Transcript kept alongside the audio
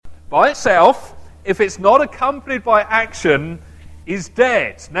by itself, if it's not accompanied by action, is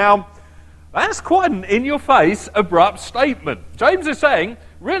dead. Now, that's quite an in-your-face, abrupt statement. James is saying,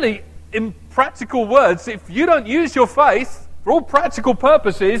 really, in practical words, if you don't use your faith, for all practical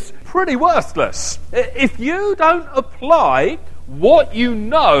purposes, pretty worthless. If you don't apply what you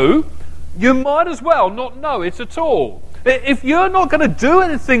know, you might as well not know it at all. If you're not going to do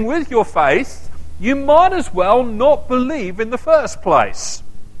anything with your faith, you might as well not believe in the first place.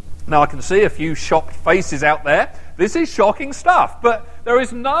 Now, I can see a few shocked faces out there. This is shocking stuff, but there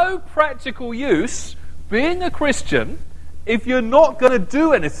is no practical use being a Christian if you're not going to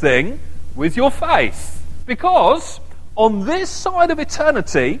do anything with your faith. Because on this side of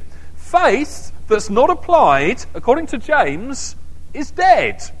eternity, faith that's not applied, according to James, is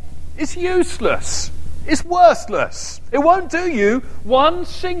dead. It's useless. It's worthless. It won't do you one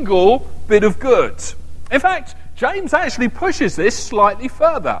single bit of good. In fact, James actually pushes this slightly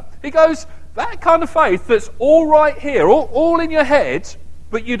further. He goes, that kind of faith that's all right here, all in your head,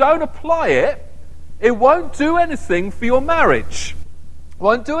 but you don't apply it, it won't do anything for your marriage. It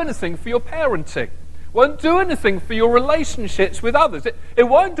won't do anything for your parenting. It won't do anything for your relationships with others. It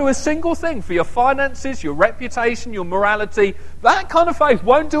won't do a single thing for your finances, your reputation, your morality. That kind of faith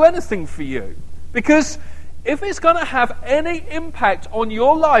won't do anything for you. Because if it's going to have any impact on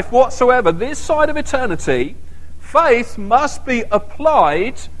your life whatsoever, this side of eternity, faith must be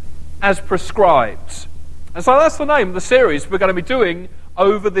applied as prescribed. And so that's the name of the series we're going to be doing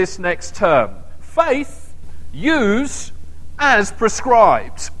over this next term. Faith, use as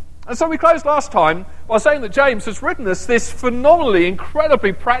prescribed. And so we closed last time by saying that James has written us this phenomenally,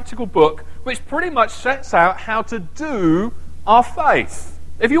 incredibly practical book which pretty much sets out how to do our faith.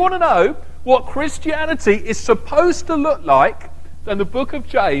 If you want to know what Christianity is supposed to look like, then the book of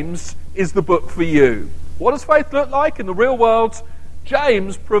James is the book for you. What does faith look like in the real world?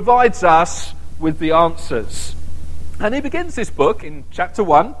 James provides us with the answers. And he begins this book in chapter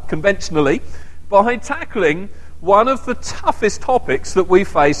 1, conventionally, by tackling one of the toughest topics that we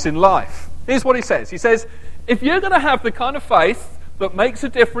face in life. Here's what he says. He says, if you're going to have the kind of faith that makes a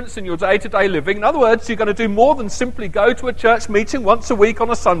difference in your day-to-day living, in other words, you're going to do more than simply go to a church meeting once a week on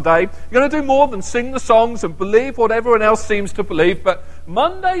a Sunday, you're going to do more than sing the songs and believe what everyone else seems to believe, but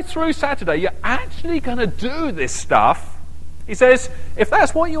Monday through Saturday, you're actually going to do this stuff. He says, if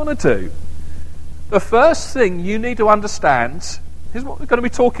that's what you want to do, the first thing you need to understand, here's what we're going to be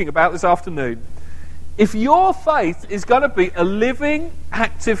talking about this afternoon. If your faith is going to be a living,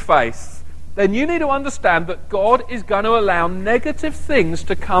 active faith, then you need to understand that God is going to allow negative things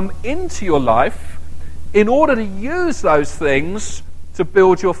to come into your life in order to use those things to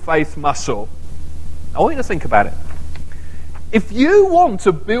build your faith muscle. I want you to think about it. If you want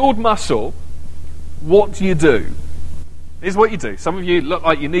to build muscle, what do you do? Here's what you do. Some of you look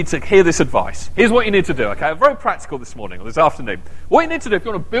like you need to hear this advice. Here's what you need to do, okay? Very practical this morning or this afternoon. What you need to do if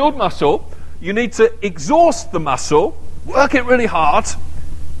you want to build muscle, you need to exhaust the muscle, work it really hard,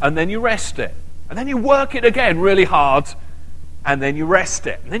 and then you rest it. And then you work it again really hard, and then you rest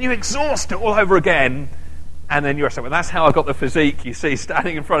it. And then you exhaust it all over again, and then you rest it. Well, that's how I got the physique you see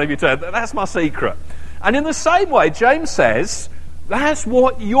standing in front of you today. That's my secret. And in the same way, James says, that's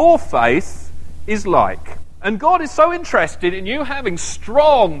what your faith is like. And God is so interested in you having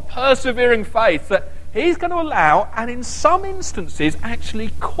strong, persevering faith that he's going to allow, and in some instances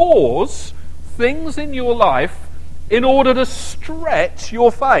actually cause, things in your life in order to stretch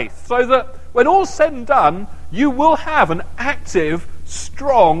your faith, so that when all's said and done, you will have an active,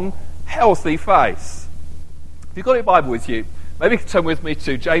 strong, healthy faith. If you've got your Bible with you, maybe you can turn with me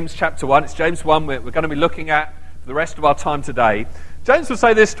to James chapter 1. It's James 1 we're going to be looking at for the rest of our time today. James will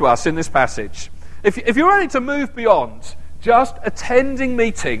say this to us in this passage. If you're ready to move beyond just attending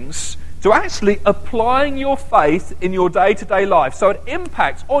meetings to actually applying your faith in your day-to-day life so it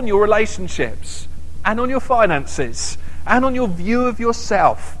impacts on your relationships and on your finances and on your view of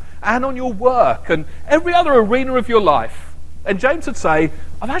yourself and on your work and every other arena of your life, and James would say,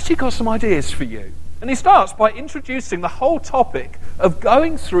 I've actually got some ideas for you. And he starts by introducing the whole topic of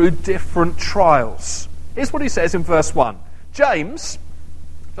going through different trials. Here's what he says in verse 1. James,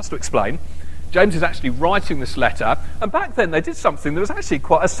 just to explain, James is actually writing this letter, and back then they did something that was actually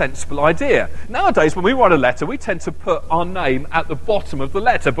quite a sensible idea. Nowadays, when we write a letter, we tend to put our name at the bottom of the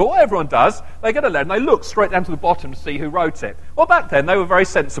letter, but what everyone does, they get a letter and they look straight down to the bottom to see who wrote it. Well, back then they were very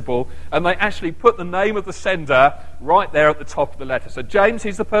sensible, and they actually put the name of the sender right there at the top of the letter. So James,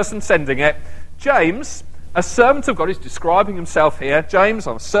 he's the person sending it. James, a servant of God, he's describing himself here. James,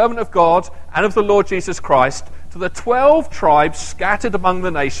 I'm a servant of God and of the Lord Jesus Christ, to the 12 tribes scattered among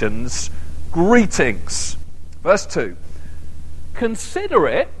the nations, greetings. Verse 2. Consider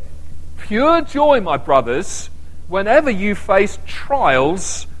it pure joy, my brothers, whenever you face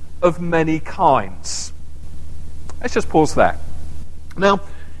trials of many kinds. Let's just pause there. Now,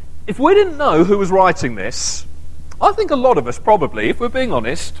 if we didn't know who was writing this, I think a lot of us probably, if we're being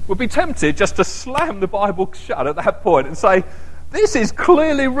honest, would be tempted just to slam the Bible shut at that point and say, this is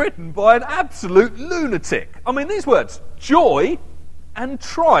clearly written by an absolute lunatic. I mean, these words, joy and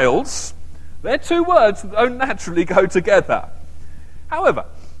trials, they're two words that don't naturally go together. However,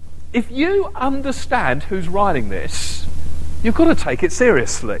 if you understand who's writing this, you've got to take it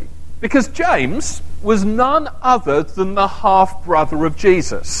seriously. Because James was none other than the half-brother of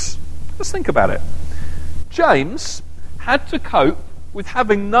Jesus. Let's think about it. James had to cope with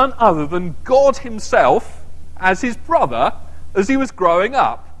having none other than God himself as his brother as he was growing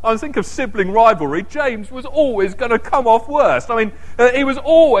up. I think of sibling rivalry. James was always going to come off worst. I mean, he was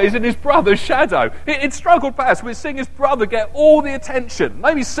always in his brother's shadow. He'd struggled past with seeing his brother get all the attention.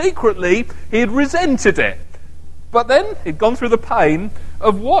 Maybe secretly he had resented it. But then he'd gone through the pain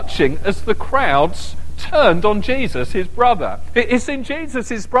of watching as the crowds turned on Jesus, his brother. He'd seen Jesus,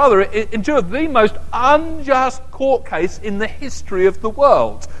 his brother, endure the most unjust court case in the history of the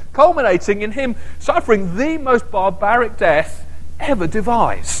world, culminating in him suffering the most barbaric death ever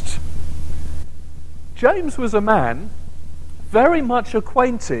devised. James was a man very much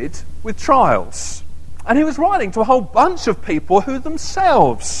acquainted with trials, and he was writing to a whole bunch of people who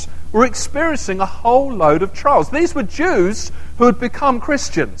themselves were experiencing a whole load of trials. These were Jews who had become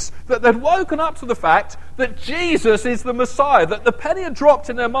Christians, that they'd woken up to the fact that Jesus is the Messiah, that the penny had dropped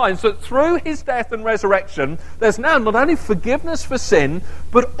in their minds, that through his death and resurrection, there's now not only forgiveness for sin,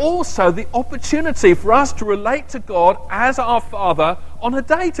 but also the opportunity for us to relate to God as our Father on a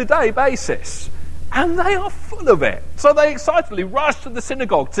day-to-day basis. And they are full of it. So they excitedly rush to the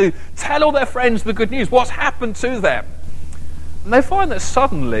synagogue to tell all their friends the good news, what's happened to them. And they find that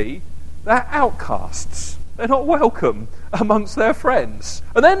suddenly they're outcasts. They're not welcome amongst their friends.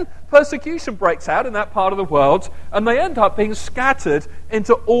 And then persecution breaks out in that part of the world, and they end up being scattered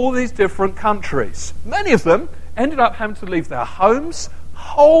into all these different countries. Many of them ended up having to leave their homes.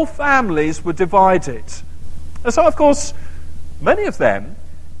 Whole families were divided. And so, of course, many of them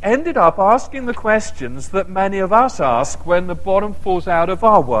ended up asking the questions that many of us ask when the bottom falls out of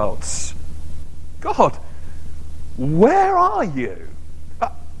our worlds. God, where are you?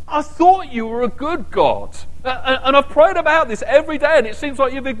 I thought you were a good God. And I've prayed about this every day, and it seems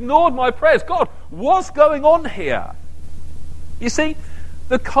like you've ignored my prayers. God, what's going on here? You see,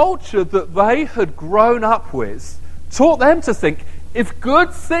 the culture that they had grown up with taught them to think, if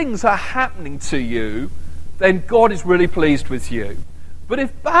good things are happening to you, then God is really pleased with you. But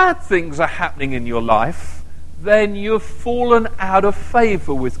if bad things are happening in your life, then you've fallen out of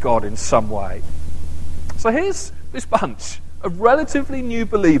favour with God in some way. So here's this bunch of relatively new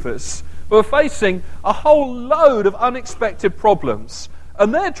believers who are facing a whole load of unexpected problems,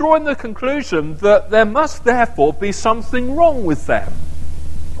 and they're drawing the conclusion that there must therefore be something wrong with them,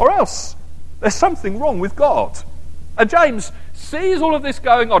 or else there's something wrong with God. And James sees all of this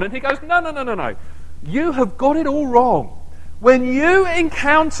going on, and he goes, no, you have got it all wrong. When you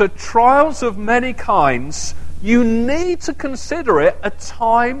encounter trials of many kinds, you need to consider it a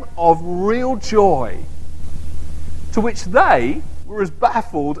time of real joy. To which they were as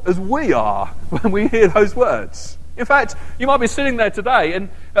baffled as we are when we hear those words. In fact, you might be sitting there today and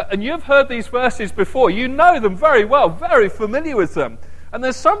you've heard these verses before. You know them very well, very familiar with them. And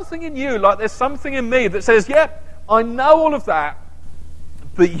there's something in you, like there's something in me that says, yep, I know all of that,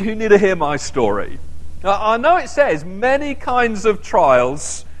 but you need to hear my story. Now, I know it says many kinds of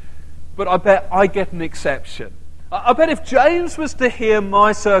trials, but I bet I get an exception. I bet if James was to hear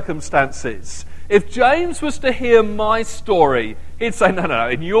my circumstances, if James was to hear my story, he'd say, no,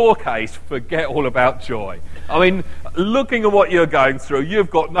 in your case, forget all about joy. I mean, looking at what you're going through,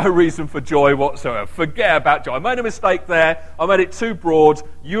 you've got no reason for joy whatsoever. Forget about joy. I made a mistake there. I made it too broad.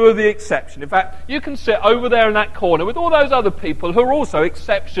 You are the exception. In fact, you can sit over there in that corner with all those other people who are also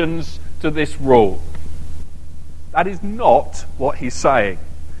exceptions to this rule. That is not what he's saying.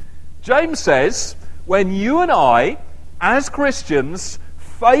 James says, when you and I, as Christians,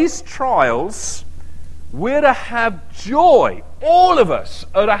 face trials, we're to have joy. All of us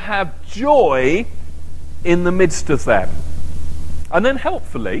are to have joy in the midst of them. And then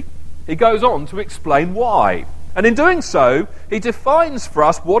helpfully, he goes on to explain why. And in doing so, he defines for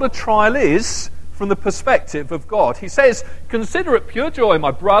us what a trial is from the perspective of God. He says, consider it pure joy,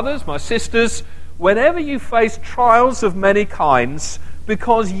 my brothers, my sisters, whenever you face trials of many kinds,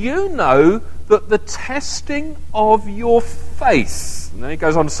 because you know that the testing of your faith. And then he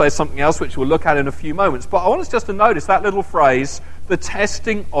goes on to say something else which we'll look at in a few moments. But I want us just to notice that little phrase, the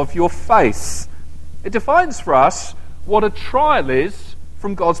testing of your faith. It defines for us what a trial is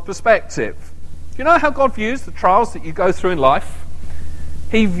from God's perspective. Do you know how God views the trials that you go through in life?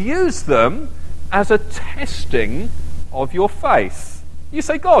 He views them as a testing of your faith. You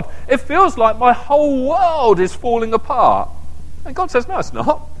say, God, it feels like my whole world is falling apart. And God says, no, it's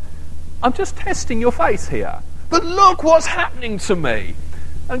not. I'm just testing your faith here. But look what's happening to me.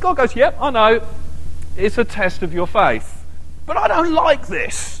 And God goes, yep, I know. It's a test of your faith. But I don't like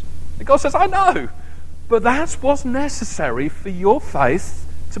this. And God says, I know. But that's what's necessary for your faith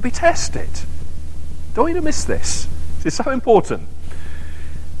to be tested. Don't want you to miss this. It's so important.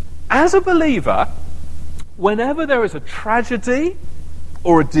 As a believer, whenever there is a tragedy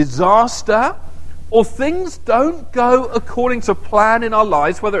or a disaster, or things don't go according to plan in our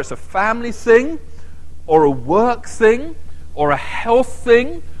lives, whether it's a family thing, or a work thing, or a health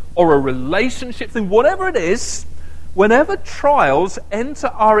thing, or a relationship thing, whatever it is, whenever trials enter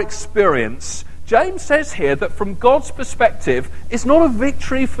our experience, James says here that from God's perspective, it's not a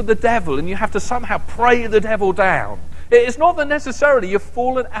victory for the devil and you have to somehow pray the devil down. It's not that necessarily you've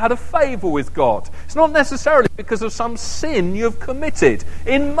fallen out of favour with God. It's not necessarily because of some sin you've committed.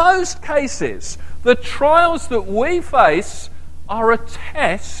 In most cases, the trials that we face are a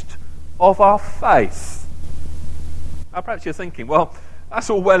test of our faith. Now perhaps you're thinking, well, that's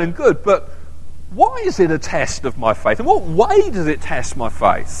all well and good, but why is it a test of my faith? In what way does it test my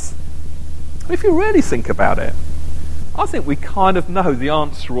faith? If you really think about it, I think we kind of know the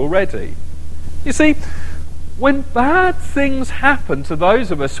answer already. You see, when bad things happen to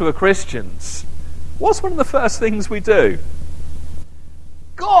those of us who are Christians, what's one of the first things we do?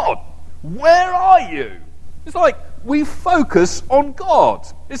 God, where are you? It's like we focus on God.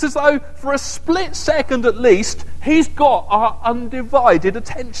 It's as though for a split second at least, He's got our undivided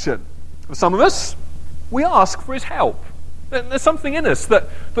attention. For some of us, we ask for His help. There's something in us that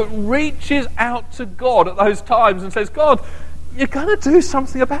reaches out to God at those times and says, God, you're going to do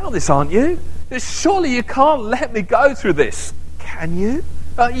something about this, aren't you? Surely you can't let me go through this, can you?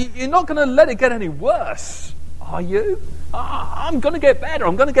 You're not going to let it get any worse, are you? I'm going to get better.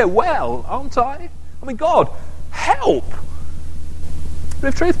 I'm going to get well, aren't I? I mean, God, help! But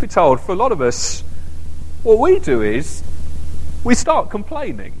if truth be told, for a lot of us, what we do is we start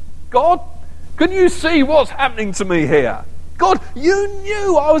complaining. God, can you see what's happening to me here? God, you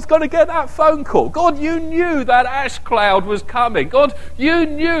knew I was going to get that phone call. God, you knew that ash cloud was coming. God, you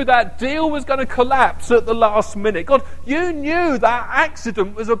knew that deal was going to collapse at the last minute. God, you knew that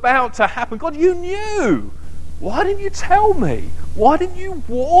accident was about to happen. God, you knew. Why didn't you tell me? Why didn't you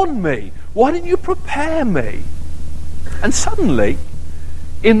warn me? Why didn't you prepare me? And suddenly,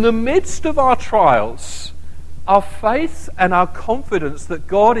 in the midst of our trials, our faith and our confidence that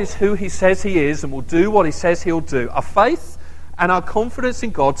God is who He says He is and will do what He says He'll do, our faith and our confidence in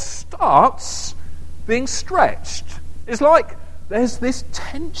God starts being stretched. It's like there's this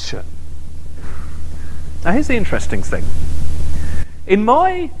tension. Now here's the interesting thing. In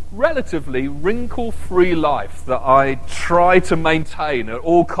my relatively wrinkle-free life that I try to maintain at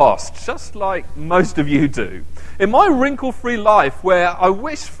all costs, just like most of you do, in my wrinkle-free life where I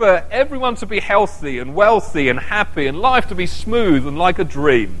wish for everyone to be healthy and wealthy and happy and life to be smooth and like a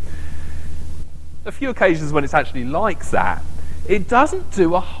dream, a few occasions when it's actually like that, it doesn't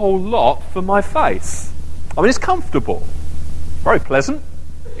do a whole lot for my faith. I mean, it's comfortable, very pleasant,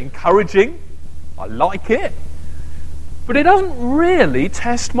 encouraging, I like it, but it doesn't really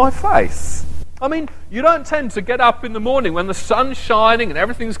test my faith. I mean, you don't tend to get up in the morning when the sun's shining and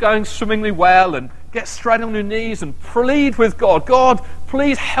everything's going swimmingly well and get straight on your knees and plead with God, God,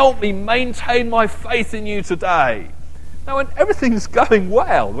 please help me maintain my faith in you today. Now, when everything's going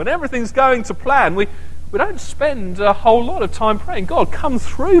well, when everything's going to plan, we don't spend a whole lot of time praying, God, come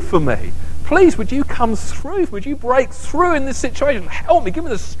through for me. Please, would you come through? Would you break through in this situation? Help me, give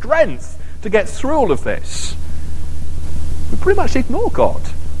me the strength to get through all of this. We pretty much ignore God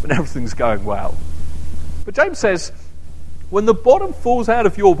when everything's going well. But James says, when the bottom falls out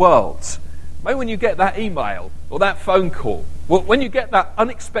of your world, maybe when you get that email or that phone call, when you get that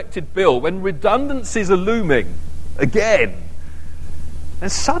unexpected bill, when redundancies are looming again,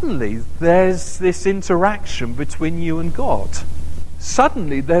 and suddenly there's this interaction between you and God.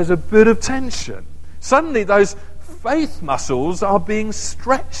 Suddenly there's a bit of tension. Suddenly those faith muscles are being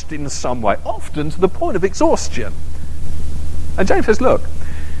stretched in some way, often to the point of exhaustion. And James says, look,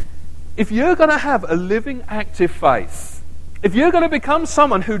 if you're going to have a living, active faith, if you're going to become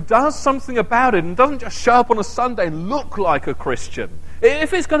someone who does something about it and doesn't just show up on a Sunday and look like a Christian,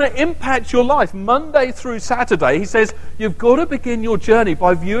 if it's going to impact your life Monday through Saturday, he says, you've got to begin your journey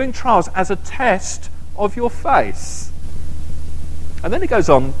by viewing trials as a test of your faith. And then he goes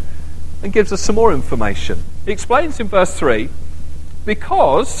on and gives us some more information. He explains in verse 3,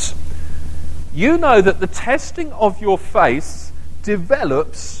 because you know that the testing of your faith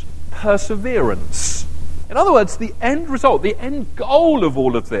develops perseverance. In other words, the end result, the end goal of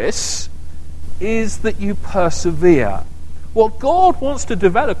all of this is that you persevere. What God wants to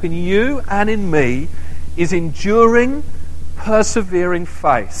develop in you and in me is enduring, persevering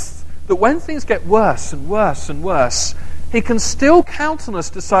faith. That when things get worse and worse and worse, He can still count on us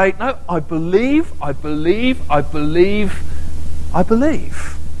to say, no, I believe, I believe, I believe, I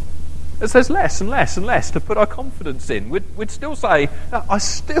believe. As there's less and less and less to put our confidence in, we'd still say, no, I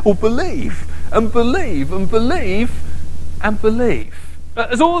still believe and believe and believe and believe.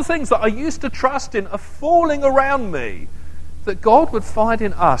 As all the things that I used to trust in are falling around me, that God would find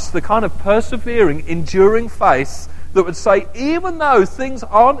in us the kind of persevering, enduring faith that would say, even though things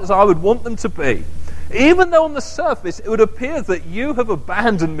aren't as I would want them to be, even though on the surface it would appear that you have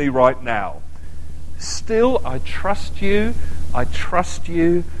abandoned me right now, still I trust you, I trust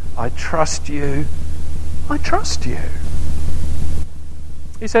you, I trust you, I trust you.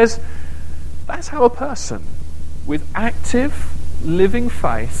 He says, that's how a person with active, living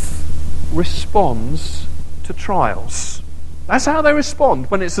faith responds to trials. That's how they respond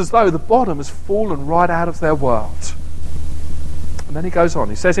when it's as though the bottom has fallen right out of their world. And then he goes on,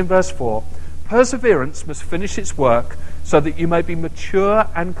 he says in verse 4, perseverance must finish its work so that you may be mature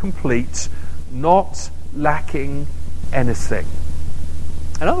and complete, not lacking anything.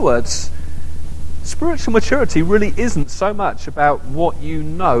 In other words, spiritual maturity really isn't so much about what you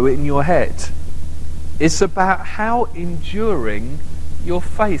know in your head. It's about how enduring your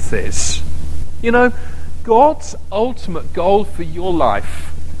faith is. You know, God's ultimate goal for your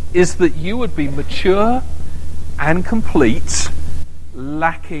life is that you would be mature and complete,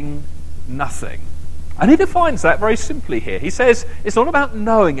 lacking nothing. And he defines that very simply here. He says it's not about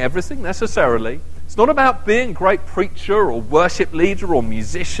knowing everything necessarily. It's not about being a great preacher or worship leader or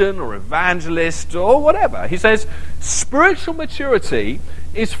musician or evangelist or whatever. He says spiritual maturity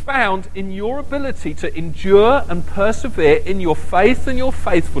is found in your ability to endure and persevere in your faith and your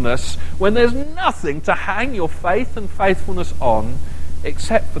faithfulness when there's nothing to hang your faith and faithfulness on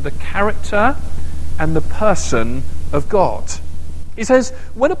except for the character and the person of God. He says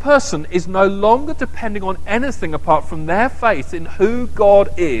when a person is no longer depending on anything apart from their faith in who God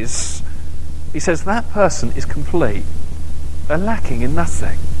is, he says that person is complete. They're lacking in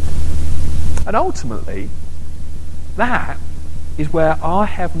nothing. And ultimately, that is where our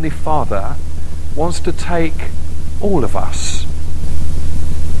Heavenly Father wants to take all of us.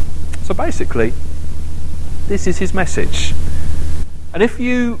 So basically, this is his message. And if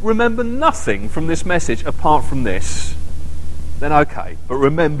you remember nothing from this message apart from this, then okay, but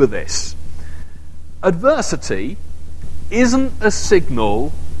remember this. Adversity isn't a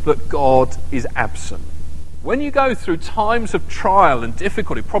signal that God is absent. When you go through times of trial and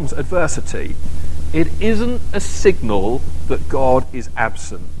difficulty, problems, adversity, it isn't a signal that God is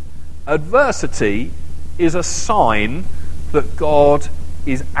absent. Adversity is a sign that God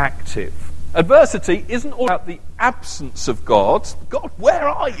is active. Adversity isn't all about the absence of God. God, where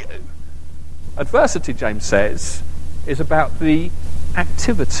are you? Adversity, James says, is about the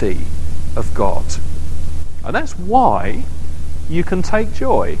activity of God. And that's why you can take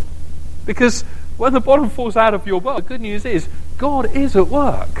joy. Because when the bottom falls out of your world, the good news is God is at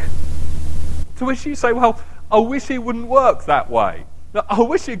work. To which you say, well, I wish he wouldn't work that way. I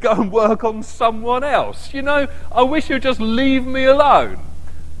wish he'd go and work on someone else. You know, I wish he'd just leave me alone.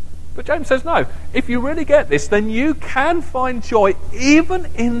 But James says, no, if you really get this, then you can find joy even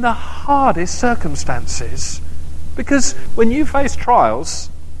in the hardest circumstances. Because when you face trials,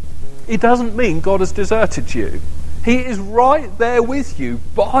 it doesn't mean God has deserted you. He is right there with you,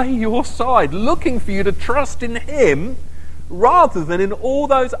 by your side, looking for you to trust in him rather than in all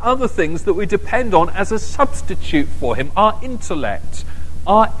those other things that we depend on as a substitute for him. Our intellect,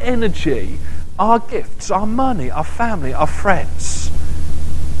 our energy, our gifts, our money, our family, our friends.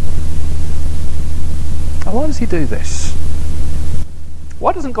 And why does he do this?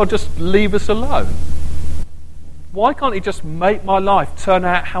 Why doesn't God just leave us alone? Why can't he just make my life turn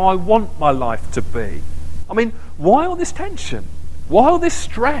out how I want my life to be? I mean, why all this tension? Why all this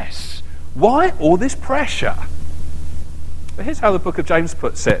stress? Why all this pressure? But here's how the book of James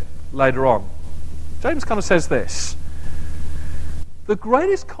puts it later on. James kind of says this. The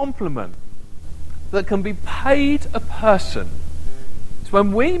greatest compliment that can be paid a person is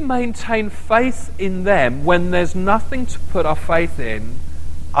when we maintain faith in them when there's nothing to put our faith in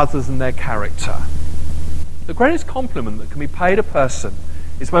other than their character. The greatest compliment that can be paid a person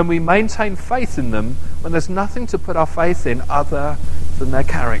is when we maintain faith in them when there's nothing to put our faith in other than their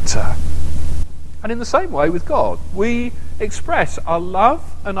character. And in the same way with God, we express our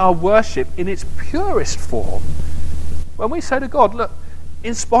love and our worship in its purest form when we say to God, look,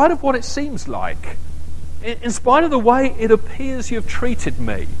 in spite of what it seems like, in spite of the way it appears you've treated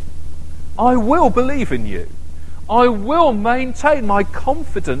me, I will believe in you. I will maintain my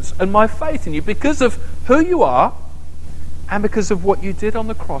confidence and my faith in you because of who you are and because of what you did on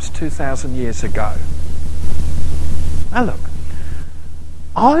the cross 2,000 years ago. Now look,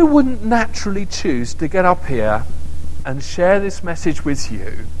 I wouldn't naturally choose to get up here and share this message with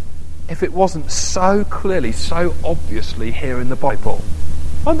you if it wasn't so clearly, so obviously here in the Bible.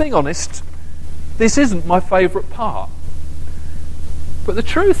 I'm being honest, this isn't my favourite part. But the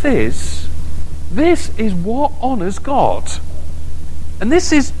truth is, this is what honours God. And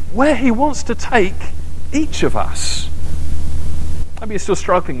this is where he wants to take each of us. Maybe you're still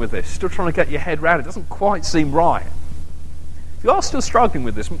struggling with this, still trying to get your head around it. It doesn't quite seem right. If you are still struggling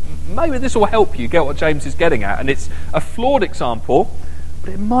with this, maybe this will help you get what James is getting at. And it's a flawed example,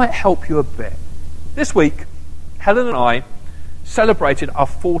 but it might help you a bit. This week, Helen and I celebrated our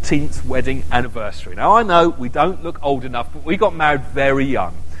 14th wedding anniversary. Now, I know we don't look old enough, but we got married very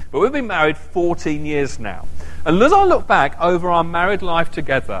young. But we've been married 14 years now. And as I look back over our married life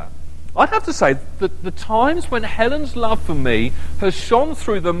together, I'd have to say that the times when Helen's love for me has shone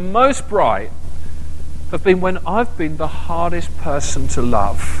through the most bright have been when I've been the hardest person to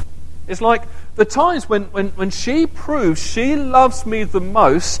love. It's like the times when she proves she loves me the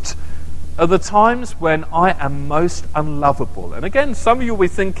most are the times when I am most unlovable. And again, some of you will be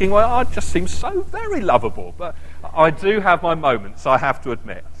thinking, well, I just seem so very lovable. But I do have my moments, I have to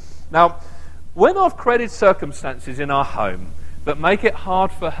admit. Now, when I've created circumstances in our home that make it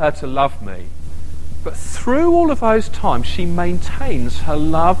hard for her to love me, but through all of those times she maintains her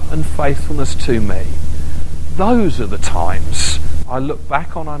love and faithfulness to me, those are the times I look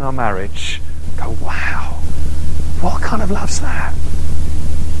back on our marriage and go, wow, what kind of love's that?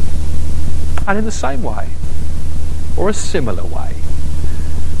 And in the same way, or a similar way,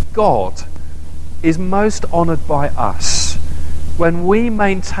 God is most honoured by us when we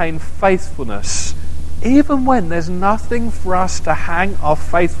maintain faithfulness, even when there's nothing for us to hang our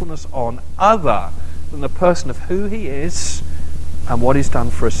faithfulness on other than the person of who he is and what he's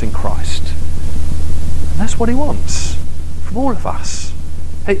done for us in Christ. And that's what he wants from all of us.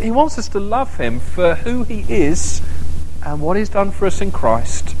 He wants us to love him for who he is and what he's done for us in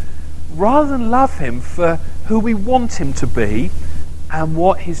Christ, rather than love him for who we want him to be and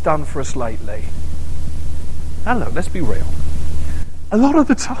what he's done for us lately. Now look, let's be real. A lot of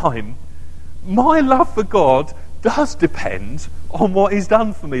the time, my love for God does depend on what he's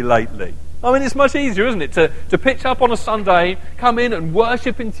done for me lately. I mean, it's much easier, isn't it, to pitch up on a Sunday, come in and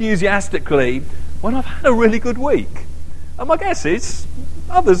worship enthusiastically when I've had a really good week. And my guess is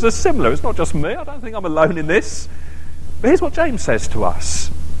others are similar. It's not just me. I don't think I'm alone in this. But here's what James says to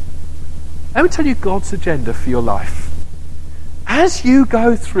us. Let me tell you God's agenda for your life. As you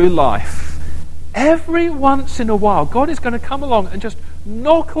go through life, every once in a while, God is going to come along and just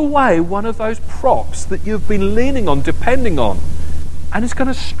knock away one of those props that you've been leaning on, depending on, and it's going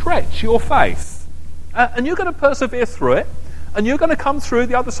to stretch your faith. And you're going to persevere through it, and you're going to come through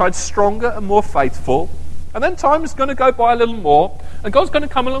the other side stronger and more faithful. And then time is going to go by a little more, and God's going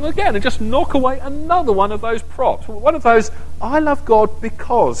to come along again and just knock away another one of those props. One of those, I love God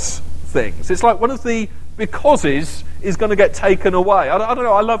because things. It's like one of the becauses is going to get taken away. I don't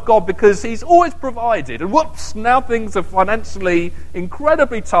know, I love God because he's always provided. And whoops, now things are financially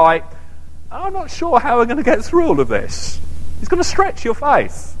incredibly tight. And I'm not sure how we're going to get through all of this. He's going to stretch your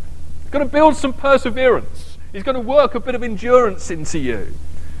faith. He's going to build some perseverance. He's going to work a bit of endurance into you.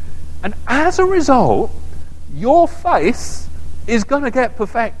 And as a result, your faith is going to get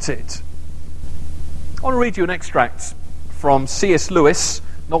perfected. I want to read you an extract from C.S. Lewis,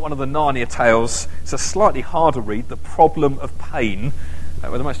 not one of the Narnia tales. It's a slightly harder read, The Problem of Pain.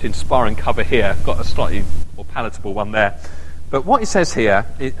 With the most inspiring cover here. Got a slightly more palatable one there. But what he says here,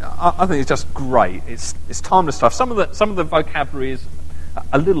 I think it's just great. It's timeless stuff. Some of the vocabulary is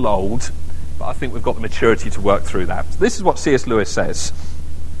a little old, but I think we've got the maturity to work through that. So this is what C.S. Lewis says.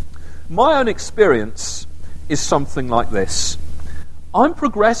 My own experience is something like this. I'm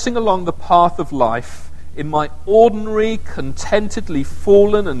progressing along the path of life in my ordinary, contentedly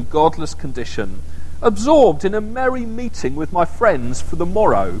fallen and godless condition, absorbed in a merry meeting with my friends for the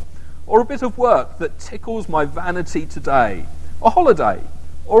morrow, or a bit of work that tickles my vanity today, a holiday,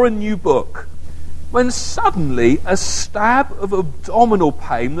 or a new book. when suddenly a stab of abdominal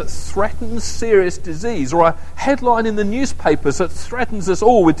pain that threatens serious disease, or a headline in the newspapers that threatens us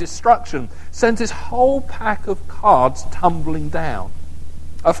all with destruction, sends this whole pack of cards tumbling down.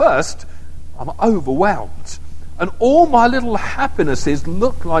 At first, I'm overwhelmed, and all my little happinesses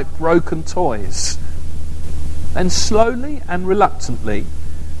look like broken toys. Then slowly and reluctantly,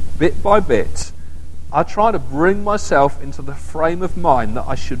 bit by bit, I try to bring myself into the frame of mind that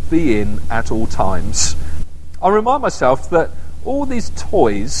I should be in at all times. I remind myself that all these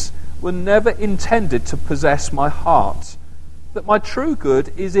toys were never intended to possess my heart, that my true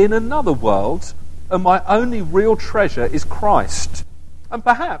good is in another world, and my only real treasure is Christ. And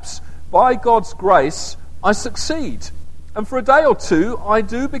perhaps, by God's grace, I succeed. And for a day or two, I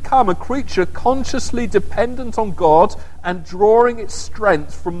do become a creature consciously dependent on God and drawing its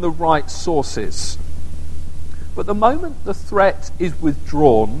strength from the right sources. But the moment the threat is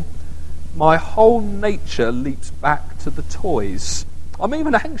withdrawn, my whole nature leaps back to the toys. I'm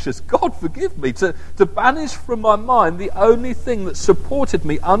even anxious, God forgive me, to banish from my mind the only thing that supported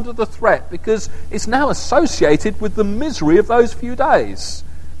me under the threat, because it's now associated with the misery of those few days.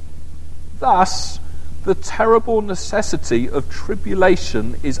 Thus, the terrible necessity of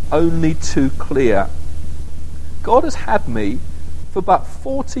tribulation is only too clear. God has had me for but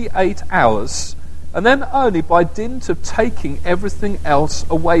 48 hours, and then only by dint of taking everything else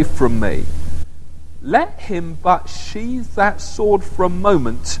away from me. Let him but sheathe that sword for a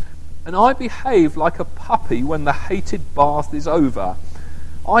moment, and I behave like a puppy when the hated bath is over.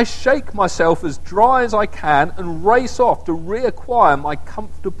 I shake myself as dry as I can and race off to reacquire my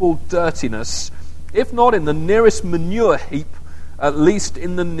comfortable dirtiness, if not in the nearest manure heap, at least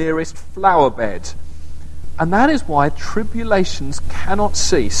in the nearest flower bed. And that is why tribulations cannot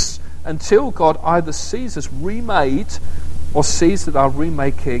cease until God either sees us remade or sees that our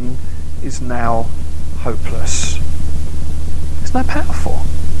remaking is now hopeless. Isn't that powerful?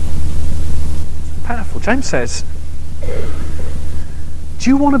 Powerful. James says, do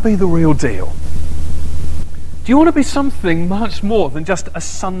you want to be the real deal? Do you want to be something much more than just a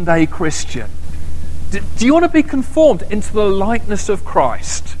Sunday Christian? Do you want to be conformed into the likeness of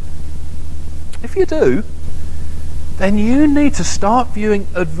Christ? If you do, then you need to start viewing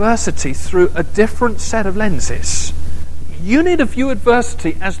adversity through a different set of lenses. You need to view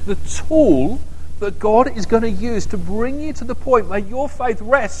adversity as the tool that God is going to use to bring you to the point where your faith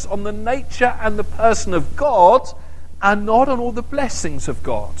rests on the nature and the person of God, and not on all the blessings of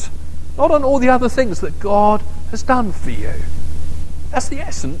God, not on all the other things that God has done for you. That's the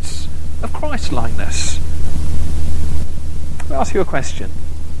essence of Christ-likeness. Let me ask you a question.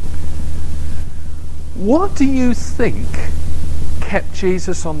 What do you think kept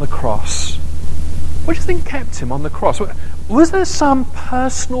Jesus on the cross? What do you think kept him on the cross? Was there some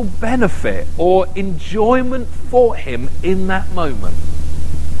personal benefit or enjoyment for him in that moment?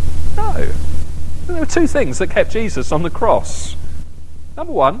 No. There were two things that kept Jesus on the cross.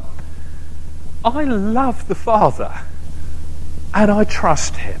 Number one, I love the Father and I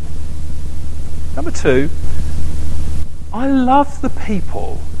trust him. Number two, I love the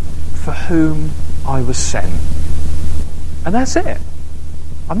people for whom I was sent. And that's it.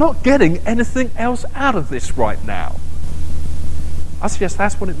 I'm not getting anything else out of this right now. I suggest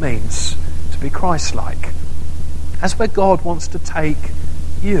that's what it means to be Christ-like. That's where God wants to take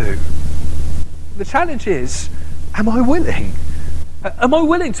you. The challenge is, am I willing? Am I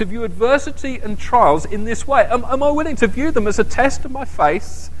willing to view adversity and trials in this way? Am I willing to view them as a test of my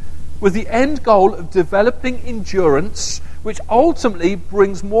faith, with the end goal of developing endurance, which ultimately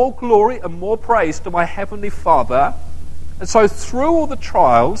brings more glory and more praise to my Heavenly Father? And so through all the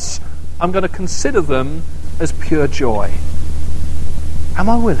trials, I'm going to consider them as pure joy. Am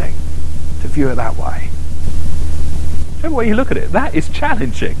I willing to view it that way? Every way you look at it, that is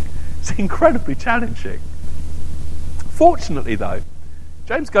challenging. It's incredibly challenging. Fortunately, though,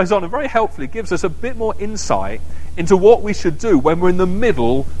 James goes on and very helpfully gives us a bit more insight into what we should do when we're in the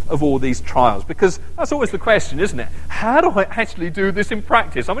middle of all these trials. Because that's always the question, isn't it? How do I actually do this in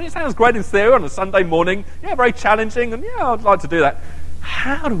practice? I mean, it sounds great in theory on a Sunday morning. Yeah, very challenging. And yeah, I'd like to do that.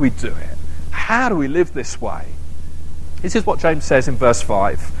 How do we do it? How do we live this way? This is what James says in verse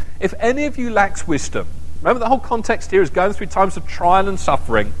 5. If any of you lacks wisdom, remember the whole context here is going through times of trial and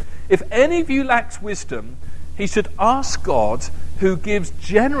suffering. If any of you lacks wisdom, he should ask God, who gives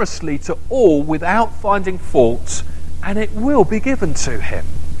generously to all without finding fault, and it will be given to him.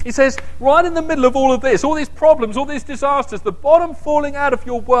 He says, right in the middle of all of this, all these problems, all these disasters, the bottom falling out of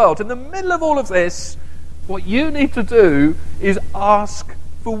your world, in the middle of all of this, what you need to do is ask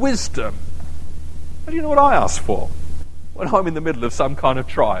for wisdom. But do you know what I ask for when I'm in the middle of some kind of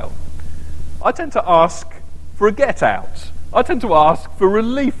trial? I tend to ask for a get out. I tend to ask for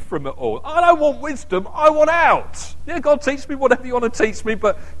relief from it all. I don't want wisdom, I want out. Yeah, God, teach me whatever you want to teach me,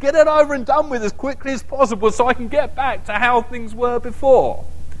 but get it over and done with as quickly as possible so I can get back to how things were before.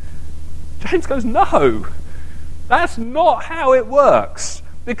 James goes, no, that's not how it works.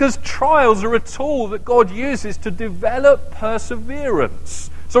 Because trials are a tool that God uses to develop perseverance.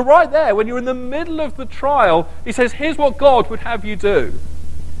 So right there, when you're in the middle of the trial, he says, here's what God would have you do.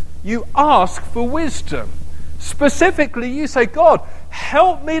 You ask for wisdom. Specifically, you say, God,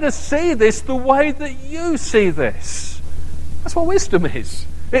 help me to see this the way that you see this. That's what wisdom is.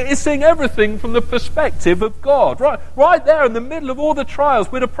 It is seeing everything from the perspective of God. Right there in the middle of all the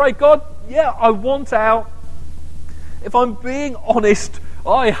trials, we're to pray, God, yeah, I want out. If I'm being honest,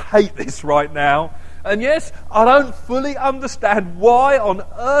 I hate this right now. And yes, I don't fully understand why on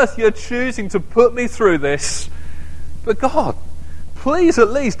earth you're choosing to put me through this. But God, please at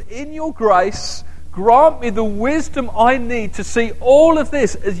least in your grace, grant me the wisdom I need to see all of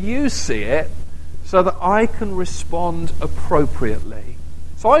this as you see it, so that I can respond appropriately.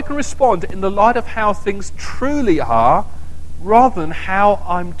 So I can respond in the light of how things truly are, rather than how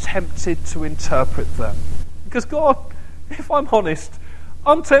I'm tempted to interpret them. Because God, if I'm honest,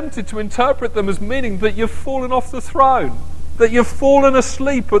 I'm tempted to interpret them as meaning that you've fallen off the throne, that you've fallen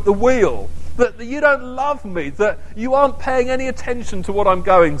asleep at the wheel, that you don't love me, that you aren't paying any attention to what I'm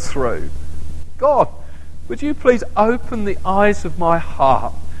going through. God, would you please open the eyes of my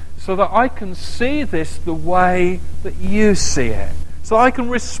heart so that I can see this the way that you see it, so I can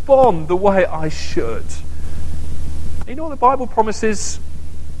respond the way I should. You know what the Bible promises?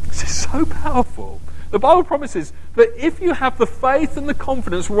 This is so powerful. The Bible promises that if you have the faith and the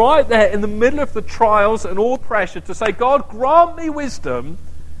confidence right there in the middle of the trials and all pressure to say, God, grant me wisdom,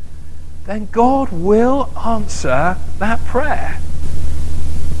 then God will answer that prayer.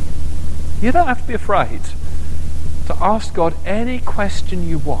 You don't have to be afraid to ask God any question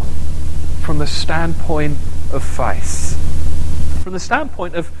you want from the standpoint of faith. From the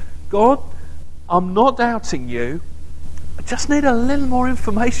standpoint of, God, I'm not doubting you. I just need a little more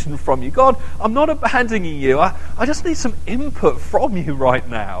information from you. God, I'm not abandoning you. I just need some input from you right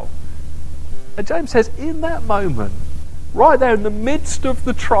now. And James says, in that moment, right there in the midst of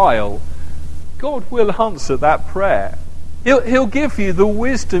the trial, God will answer that prayer. He'll give you the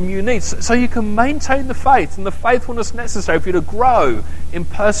wisdom you need so you can maintain the faith and the faithfulness necessary for you to grow in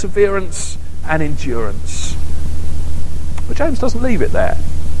perseverance and endurance. But James doesn't leave it there.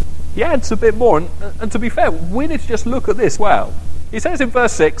 He adds a bit more, and to be fair, we need to just look at this well. He says in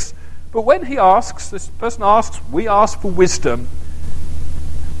verse 6, but when he asks, this person asks, we ask for wisdom.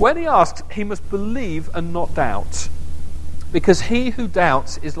 When he asks, he must believe and not doubt. Because he who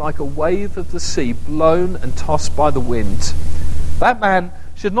doubts is like a wave of the sea blown and tossed by the wind. That man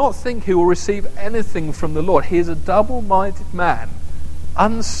should not think he will receive anything from the Lord. He is a double-minded man,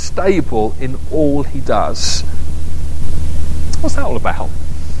 unstable in all he does. What's that all about?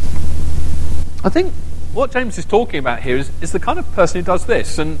 I think what James is talking about here is the kind of person who does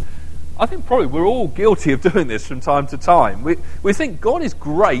this. And I think probably we're all guilty of doing this from time to time. We think God is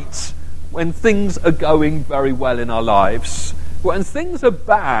great when things are going very well in our lives. When things are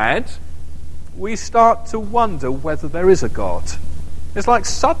bad, we start to wonder whether there is a God. It's like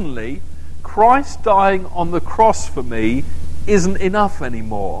suddenly Christ dying on the cross for me isn't enough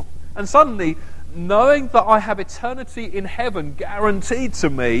anymore. And suddenly, knowing that I have eternity in heaven guaranteed to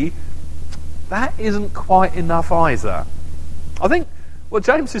me, that isn't quite enough either. I think what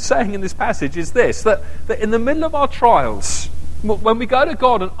James is saying in this passage is this, that in the middle of our trials, when we go to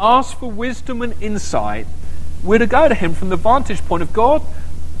God and ask for wisdom and insight, we're to go to him from the vantage point of, God,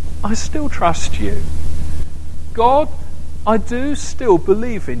 I still trust you. God, I do still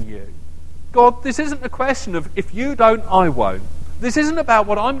believe in you. God, this isn't a question of if you don't, I won't. This isn't about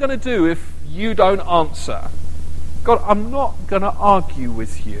what I'm going to do if you don't answer. God, I'm not going to argue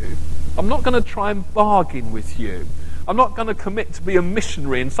with you. I'm not going to try and bargain with you. I'm not going to commit to be a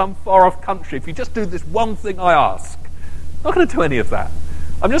missionary in some far-off country if you just do this one thing I ask. I'm not going to do any of that.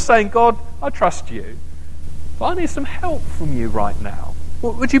 I'm just saying, God, I trust you, but I need some help from you right now.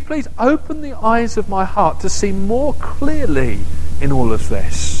 Would you please open the eyes of my heart to see more clearly in all of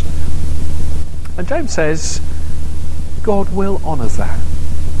this? And James says, God will honour that.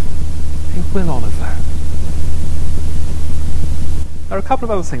 He will honour that. There are a couple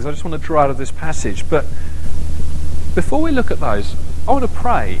of other things I just want to draw out of this passage, but before we look at those, I want to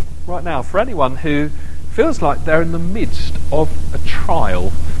pray right now for anyone who feels like they're in the midst of a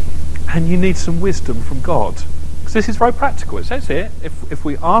trial and you need some wisdom from God. Because this is very practical. It says here, if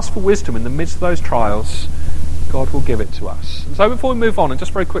we ask for wisdom in the midst of those trials, God will give it to us. And so before we move on and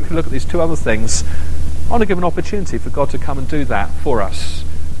just very quickly look at these two other things, I want to give an opportunity for God to come and do that for us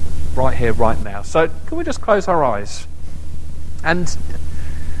right here, right now. So can we just close our eyes? And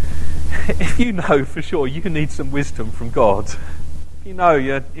if you know for sure you need some wisdom from God, you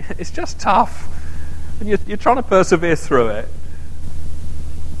know it's just tough and you're trying to persevere through it.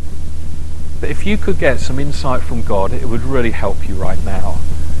 But if you could get some insight from God, it would really help you right now.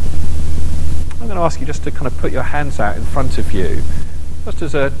 I'm going to ask you just to kind of put your hands out in front of you, just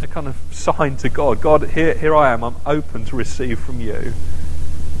as a kind of sign to God. God, here I am. I'm open to receive from you.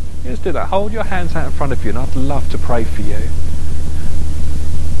 You just do that. Hold your hands out in front of you, and I'd love to pray for you.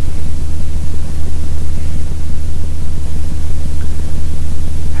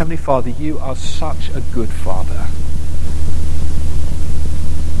 Heavenly Father, you are such a good Father.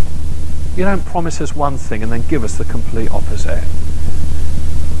 You don't promise us one thing and then give us the complete opposite.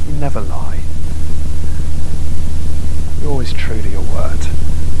 You never lie. You're always true to your word.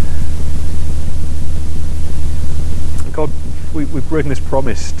 And God, we bring this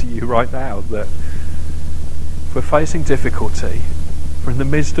promise to you right now that if we're facing difficulty, if we're in the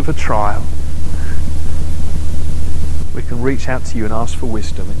midst of a trial, we can reach out to you and ask for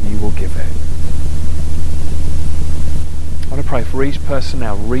wisdom and you will give it. I want to pray for each person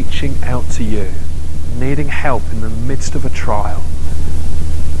now reaching out to you, needing help in the midst of a trial.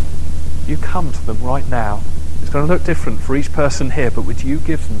 You come to them right now. It's going to look different for each person here, but would you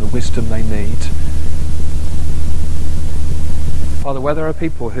give them the wisdom they need? Father, where there are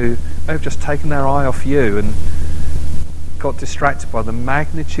people who have just taken their eye off you and got distracted by the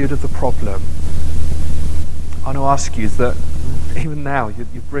magnitude of the problem, I want to ask you that even now you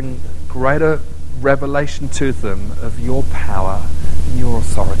bring greater revelation to them of your power and your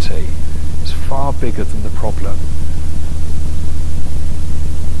authority. It's far bigger than the problem.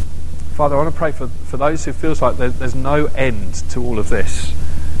 Father, I want to pray for those who feels like there's no end to all of this,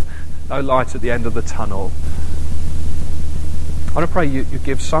 no light at the end of the tunnel. I want to pray you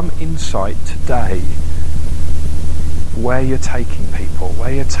give some insight today where you're taking people,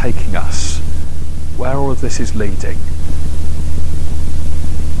 where you're taking us, where all of this is leading.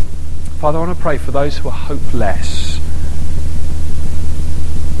 Father, I want to pray for those who are hopeless,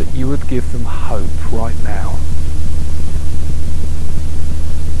 that you would give them hope right now.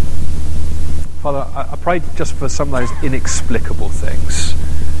 Father, I pray just for some of those inexplicable things.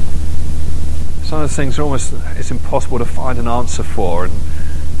 Some of the things are almost, it's impossible to find an answer for,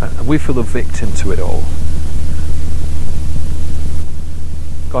 and we feel the victim to it all.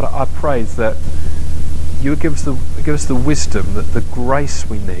 God, I pray that you would give us the wisdom, the grace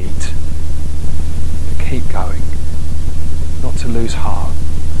we need to keep going, not to lose heart,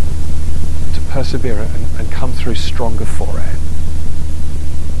 to persevere and come through stronger for it.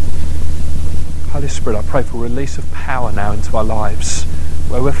 Holy Spirit, I pray for a release of power now into our lives,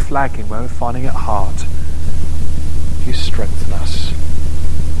 where we're flagging, where we're finding it hard. Do you strengthen us?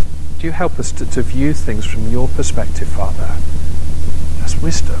 Do you help us to view things from your perspective, Father? That's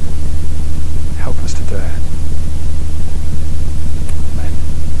wisdom. Help us to do it. Amen.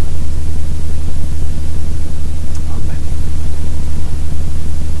 Amen.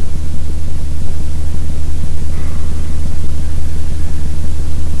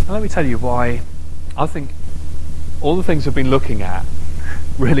 Now let me tell you why I think all the things we've been looking at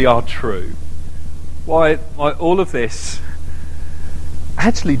really are true. Why all of this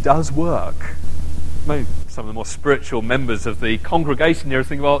actually does work. Maybe some of the more spiritual members of the congregation here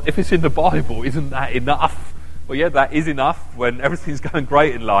think, well, if it's in the Bible, isn't that enough? Well, yeah, that is enough when everything's going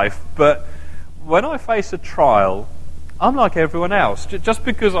great in life. But when I face a trial, I'm like everyone else. Just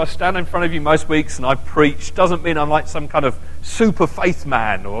because I stand in front of you most weeks and I preach doesn't mean I'm like some kind of super faith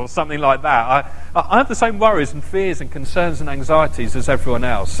man or something like that. I have the same worries and fears and concerns and anxieties as everyone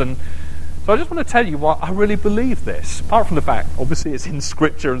else. And so I just want to tell you why I really believe this. Apart from the fact, obviously, it's in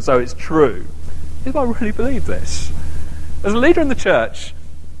Scripture and so it's true. Here's why I really believe this. As a leader in the church,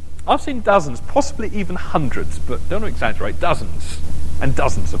 I've seen dozens, possibly even hundreds, but don't exaggerate, dozens and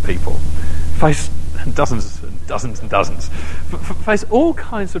dozens of people face dozens and dozens and dozens face all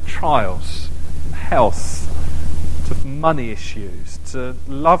kinds of trials, from health to money issues to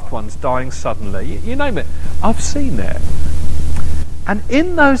loved ones dying suddenly. You name it. I've seen it. And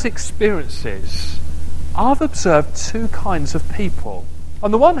in those experiences, I've observed two kinds of people. On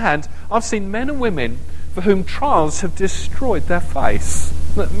the one hand, I've seen men and women for whom trials have destroyed their faith.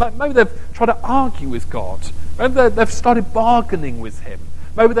 Maybe they've tried to argue with God. Maybe they've started bargaining with him.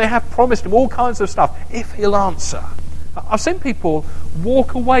 Maybe they have promised him all kinds of stuff if he'll answer. I've seen people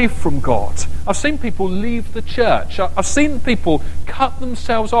walk away from God. I've seen people leave the church. I've seen people cut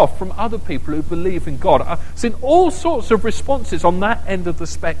themselves off from other people who believe in God. I've seen all sorts of responses on that end of the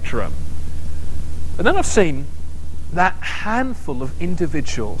spectrum. And then I've seen that handful of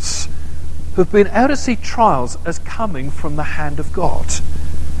individuals who've been able to see trials as coming from the hand of God.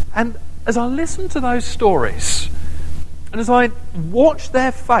 And as I listen to those stories, and as I watch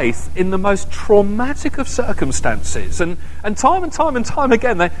their faith in the most traumatic of circumstances, and time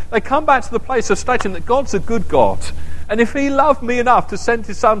again, they come back to the place of stating that God's a good God. And if he loved me enough to send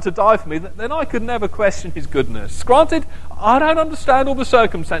his son to die for me, then I could never question his goodness. Granted, I don't understand all the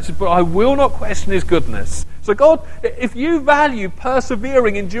circumstances, but I will not question his goodness. So God, if you value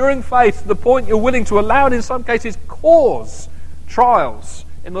persevering, enduring faith to the point you're willing to allow it in some cases cause trials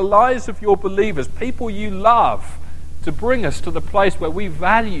in the lives of your believers, people you love, to bring us to the place where we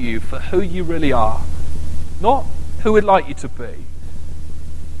value you for who you really are, not who we'd like you to be,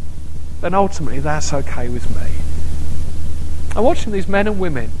 then ultimately that's okay with me. I'm watching these men and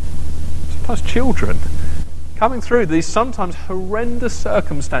women, sometimes children, coming through these sometimes horrendous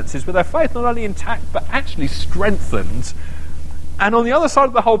circumstances with their faith not only intact but actually strengthened, and on the other side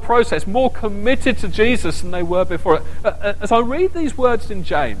of the whole process, more committed to Jesus than they were before. As I read these words in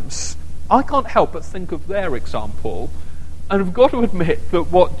James, I can't help but think of their example, and I've got to admit that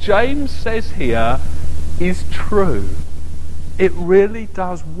what James says here is true. It really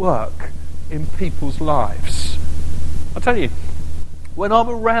does work in people's lives. I'll tell you, when I'm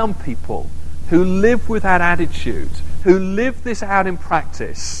around people who live with that attitude, who live this out in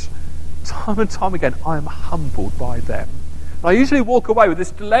practice, time and time again, I am humbled by them. And I usually walk away with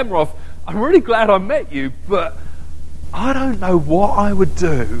this dilemma of, I'm really glad I met you, but I don't know what I would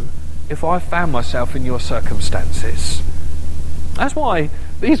do if I found myself in your circumstances. That's why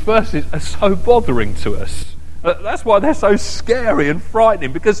these verses are so bothering to us. That's why they're so scary and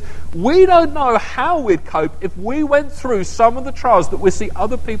frightening, because we don't know how we'd cope if we went through some of the trials that we see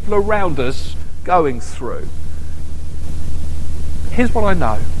other people around us going through. Here's what I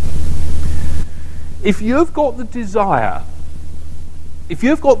know. If you've got the desire, if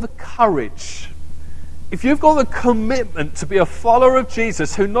you've got the courage, if you've got the commitment to be a follower of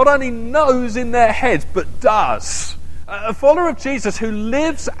Jesus who not only knows in their heads but does, a follower of Jesus who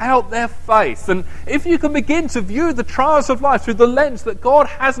lives out their faith, and if you can begin to view the trials of life through the lens that God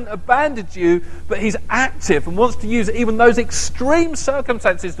hasn't abandoned you, but he's active and wants to use even those extreme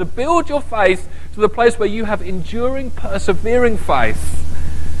circumstances to build your faith to the place where you have enduring, persevering faith,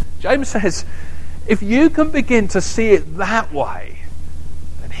 James says, if you can begin to see it that way,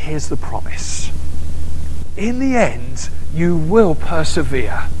 then here's the promise. In the end, you will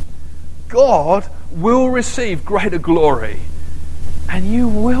persevere. God will receive greater glory, and you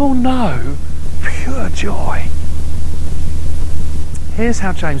will know pure joy. Here's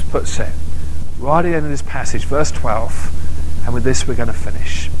how James puts it, right at the end of this passage, verse 12, and with this we're going to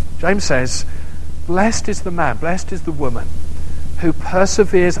finish. James says, blessed is the man, blessed is the woman who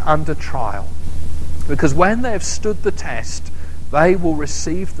perseveres under trial, because when they have stood the test, they will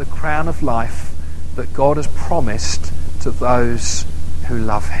receive the crown of life that God has promised to those who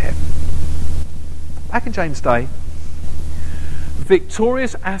love him. Back in James' day,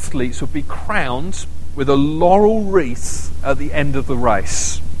 victorious athletes would be crowned with a laurel wreath at the end of the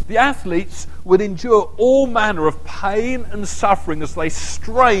race. The athletes would endure all manner of pain and suffering as they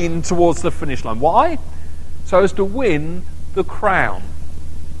strain towards the finish line. Why? So as to win the crown.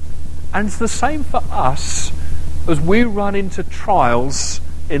 And it's the same for us as we run into trials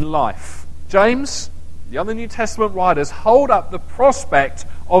in life. James, the other New Testament writers, hold up the prospect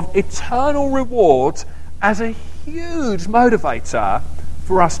of eternal reward as a huge motivator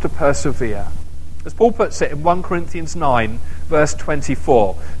for us to persevere. As Paul puts it in 1 Corinthians 9, verse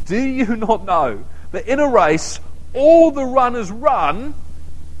 24, do you not know that in a race all the runners run,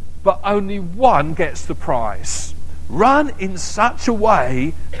 but only one gets the prize? Run in such a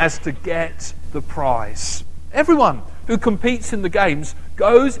way as to get the prize. Everyone who competes in the games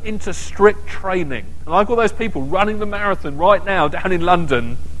goes into strict training. And like all those people running the marathon right now down in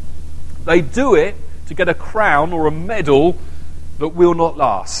London, they do it to get a crown or a medal that will not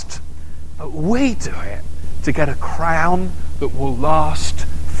last. But we do it to get a crown that will last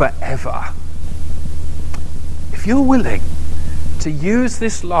forever. If you're willing to use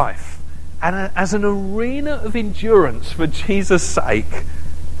this life as an arena of endurance for Jesus' sake,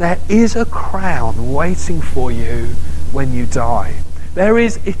 there is a crown waiting for you when you die. There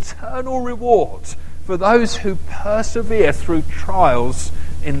is eternal reward for those who persevere through trials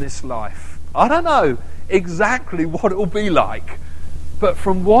in this life. I don't know exactly what it will be like, but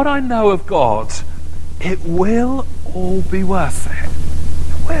from what I know of God, it will all be worth it.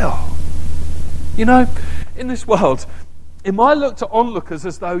 It will. You know, in this world, it might look to onlookers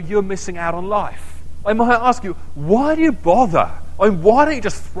as though you're missing out on life. They might ask you, why do you bother? I mean, why don't you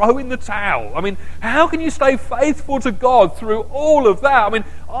just throw in the towel? I mean, how can you stay faithful to God through all of that? I mean,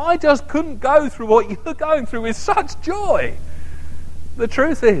 I just couldn't go through what you're going through with such joy. The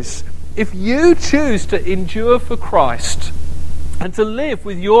truth is, if you choose to endure for Christ and to live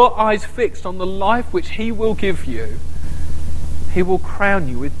with your eyes fixed on the life which He will give you, He will crown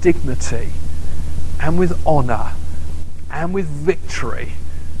you with dignity and with honour and with victory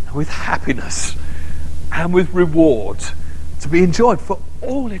and with happiness and with reward to be enjoyed for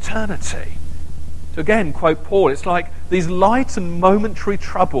all eternity. To again quote Paul, it's like these light and momentary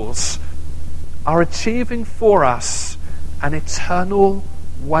troubles are achieving for us an eternal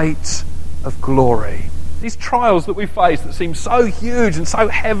weight of glory. These trials that we face that seem so huge and so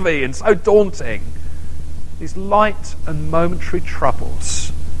heavy and so daunting, these light and momentary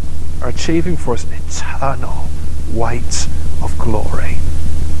troubles are achieving for us an eternal weight of glory.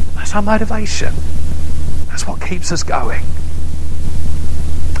 That's our motivation. That's what keeps us going.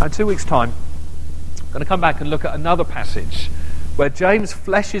 In 2 weeks' time, I'm going to come back and look at another passage where James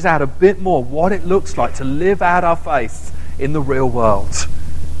fleshes out a bit more what it looks like to live out our faith in the real world.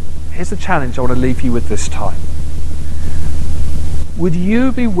 Here's the challenge I want to leave you with this time. Would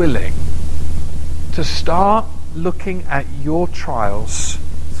you be willing to start looking at your trials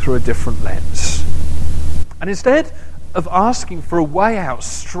through a different lens? And instead of asking for a way out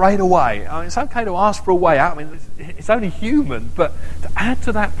straight away, I mean, it's okay to ask for a way out, I mean, it's only human, but to add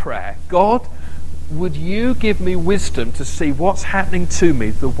to that prayer, God, would you give me wisdom to see what's happening to me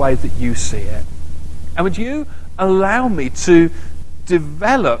the way that you see it? And would you allow me to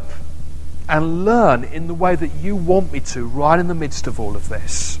develop and learn in the way that you want me to, right in the midst of all of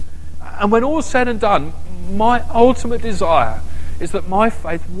this? And when all's said and done, my ultimate desire is that my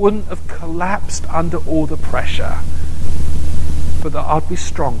faith wouldn't have collapsed under all the pressure, but that I'd be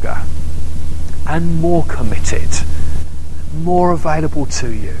stronger and more committed, more available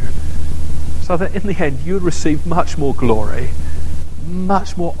to you, so that in the end you would receive much more glory,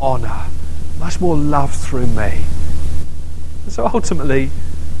 much more honour, much more love through me. And so ultimately,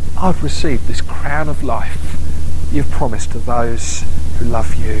 I've received this crown of life you've promised to those who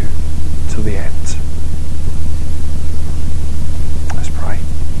love you to the end. Let's pray.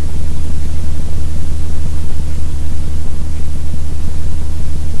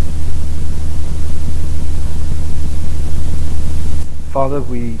 Father,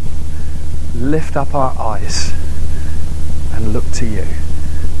 we lift up our eyes and look to you.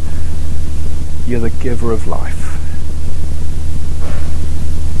 You're the giver of life.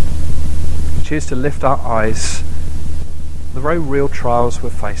 We choose to lift our eyes the very real trials we're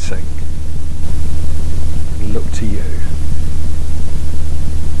facing. We look to you.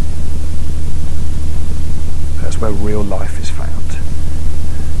 That's where real life is found.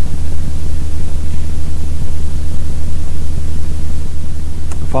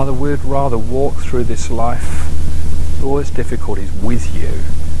 Father, we'd rather walk through this life, all its difficulties, with you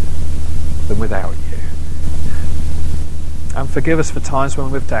than without you. And forgive us for times when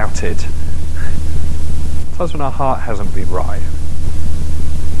we've doubted, times when our heart hasn't been right,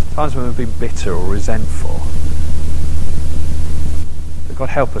 times when we've been bitter or resentful. But God,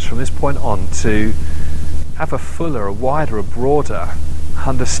 help us from this point on to have a fuller, a wider, a broader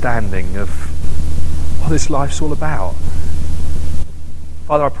understanding of what this life's all about.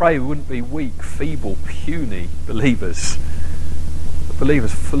 Father, I pray we wouldn't be weak, feeble, puny believers, but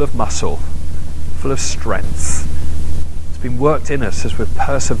believers full of muscle, full of strength. It's been worked in us as we've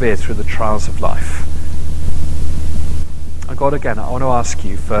persevered through the trials of life. And God, again, I want to ask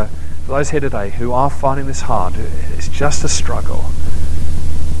you for those here today who are finding this hard, it's just a struggle.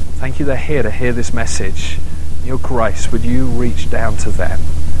 Thank you they're here to hear this message. In your grace, would you reach down to them,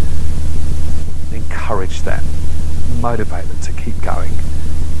 encourage them, motivate them to keep going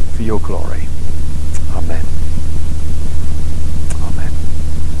for your glory. Amen. Amen.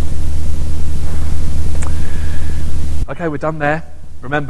 Okay, we're done there. Remember,